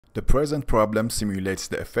The present problem simulates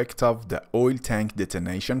the effect of the oil tank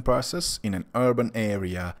detonation process in an urban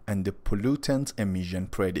area and the pollutant emission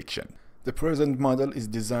prediction. The present model is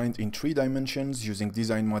designed in 3 dimensions using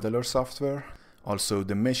Design Modeler software. Also,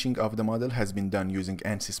 the meshing of the model has been done using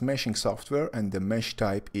ANSYS meshing software, and the mesh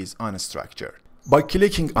type is unstructured. By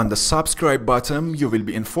clicking on the subscribe button, you will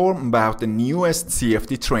be informed about the newest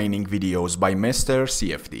CFD training videos by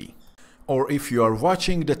MR-CFD. Or if you are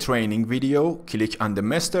watching the training video, click on the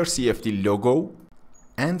MR-CFD logo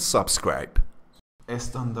and subscribe. A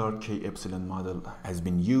standard K-epsilon model has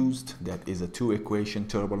been used. That is a 2-equation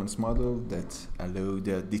turbulence model that allows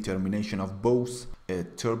the determination of both a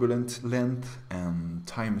turbulent length and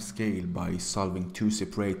time scale by solving 2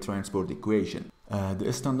 separate transport equations.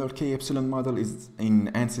 The standard K-epsilon model is in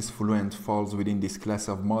ANSYS FLUENT, falls within this class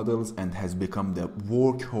of models and has become the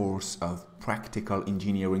workhorse of practical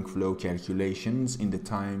engineering flow calculations in the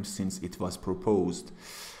time since it was proposed.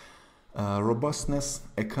 Robustness,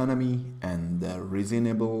 economy, and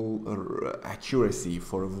reasonable accuracy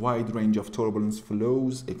for a wide range of turbulence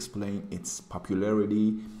flows explain its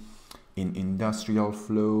popularity in industrial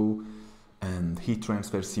flow and heat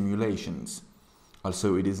transfer simulations.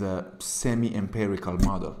 Also, it is a semi-empirical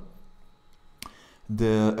model.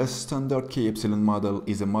 The standard K-epsilon model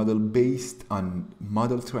is a model based on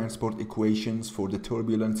model transport equations for the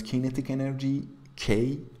turbulence kinetic energy,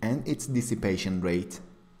 K, and its dissipation rate,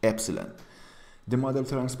 epsilon. The model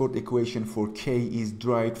transport equation for K is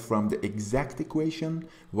derived from the exact equation,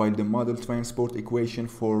 while the model transport equation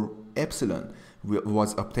for epsilon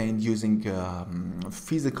was obtained using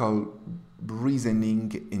physical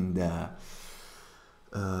reasoning in the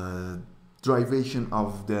derivation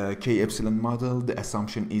of the K-epsilon model. The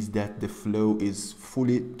assumption is that the flow is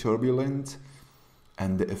fully turbulent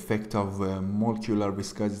and the effect of molecular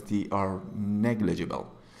viscosity are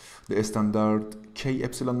negligible. The standard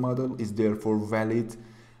K-epsilon model is therefore valid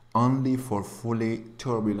only for fully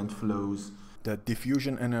turbulent flows. The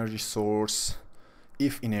diffusion energy source,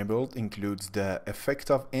 if enabled, includes the effect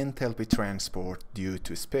of enthalpy transport due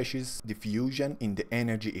to species diffusion in the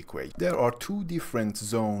energy equation. There are 2 different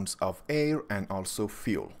zones of air and also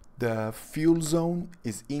fuel. The fuel zone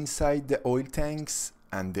is inside the oil tanks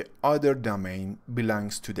and the other domain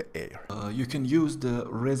belongs to the air. You can use the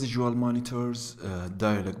residual monitors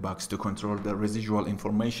dialog box to control the residual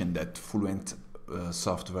information that Fluent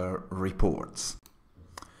software reports.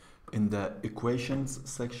 In the equations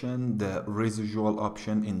section, the residual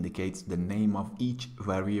option indicates the name of each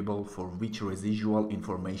variable for which residual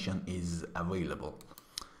information is available.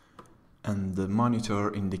 And the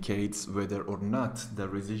monitor indicates whether or not the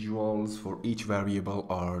residuals for each variable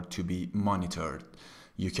are to be monitored.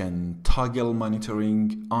 You can toggle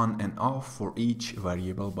monitoring on and off for each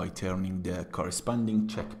variable by turning the corresponding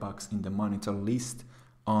checkbox in the monitor list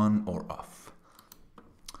on or off.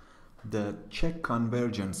 The check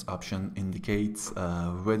convergence option indicates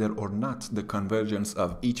whether or not the convergence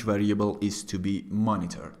of each variable is to be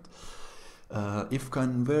monitored. If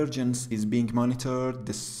convergence is being monitored,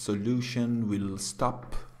 the solution will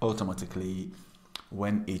stop automatically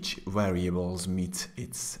when each variable meets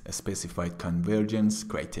its specified convergence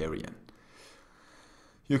criterion.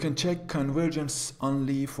 You can check convergence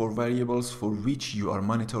only for variables for which you are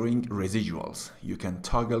monitoring residuals. You can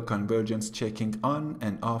toggle convergence checking on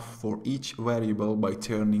and off for each variable by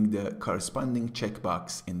turning the corresponding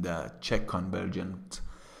checkbox in the check convergent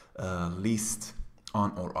list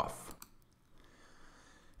on or off.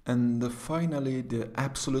 And finally, the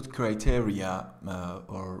absolute criteria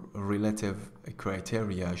or relative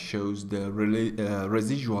criteria shows the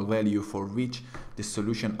residual value for which the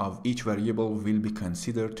solution of each variable will be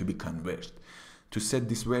considered to be converged. To set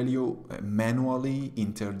this value manually,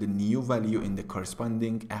 enter the new value in the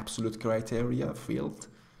corresponding absolute criteria field.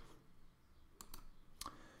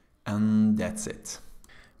 And that's it.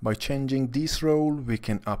 By changing this role, we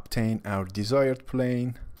can obtain our desired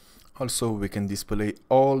plane. Also, we can display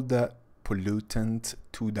all the pollutant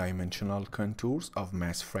 2-dimensional contours of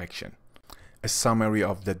mass fraction. A summary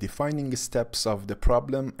of the defining steps of the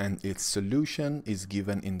problem and its solution is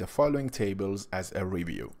given in the following tables as a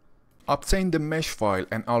review. Obtain the mesh file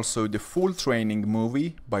and also the full training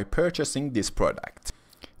movie by purchasing this product.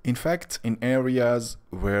 In fact, in areas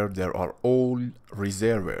where there are oil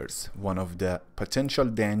reservoirs, one of the potential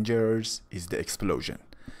dangers is the explosion.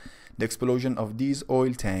 The explosion of these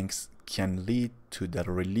oil tanks can lead to the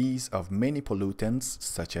release of many pollutants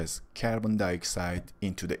such as carbon dioxide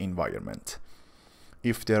into the environment.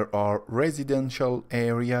 If there are residential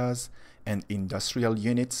areas and industrial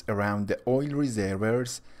units around the oil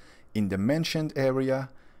reservoirs in the mentioned area,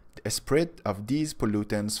 The spread of these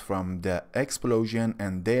pollutants from the explosion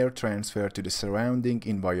and their transfer to the surrounding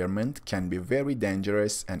environment can be very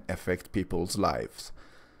dangerous and affect people's lives.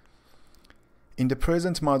 In the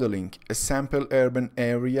present modeling, a sample urban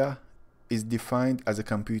area is defined as a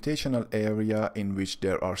computational area in which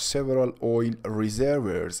there are several oil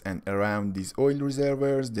reservoirs, and around these oil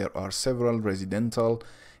reservoirs there are several residential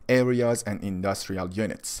areas and industrial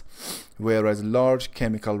units, whereas large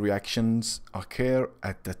chemical reactions occur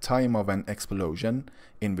at the time of an explosion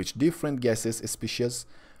in which different gases species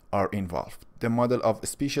are involved. The model of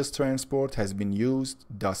species transport has been used,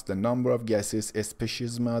 thus the number of gases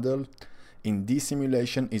species model in this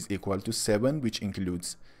simulation is equal to 7, which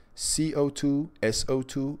includes CO2,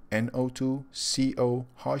 SO2, NO2, CO,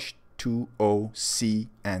 H2O, C,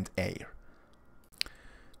 and air.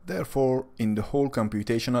 Therefore, in the whole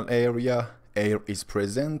computational area, air is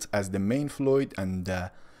present as the main fluid, and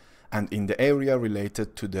in the area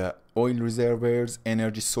related to the oil reservoirs,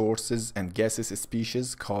 energy sources, and gases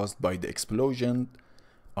species caused by the explosion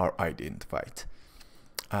are identified.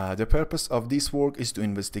 The purpose of this work is to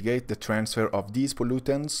investigate the transfer of these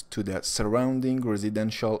pollutants to the surrounding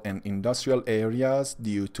residential and industrial areas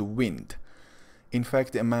due to wind. In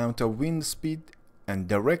fact, the amount of wind speed and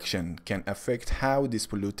direction can affect how these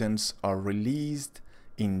pollutants are released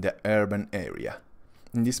in the urban area.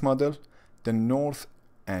 In this model, the north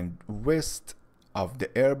and west of the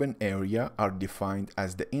urban area are defined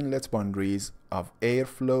as the inlet boundaries of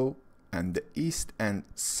airflow, and the east and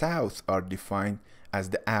south are defined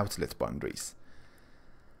as the outlet boundaries.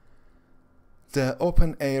 The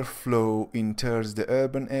open air flow enters the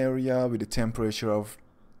urban area with a temperature of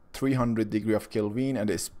 300 degrees of Kelvin and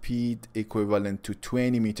a speed equivalent to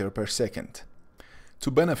 20 meters per second.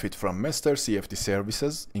 To benefit from MR-CFD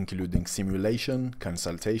services, including simulation,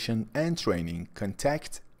 consultation, and training,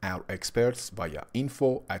 contact our experts via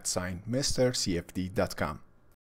info@mrcfd.com.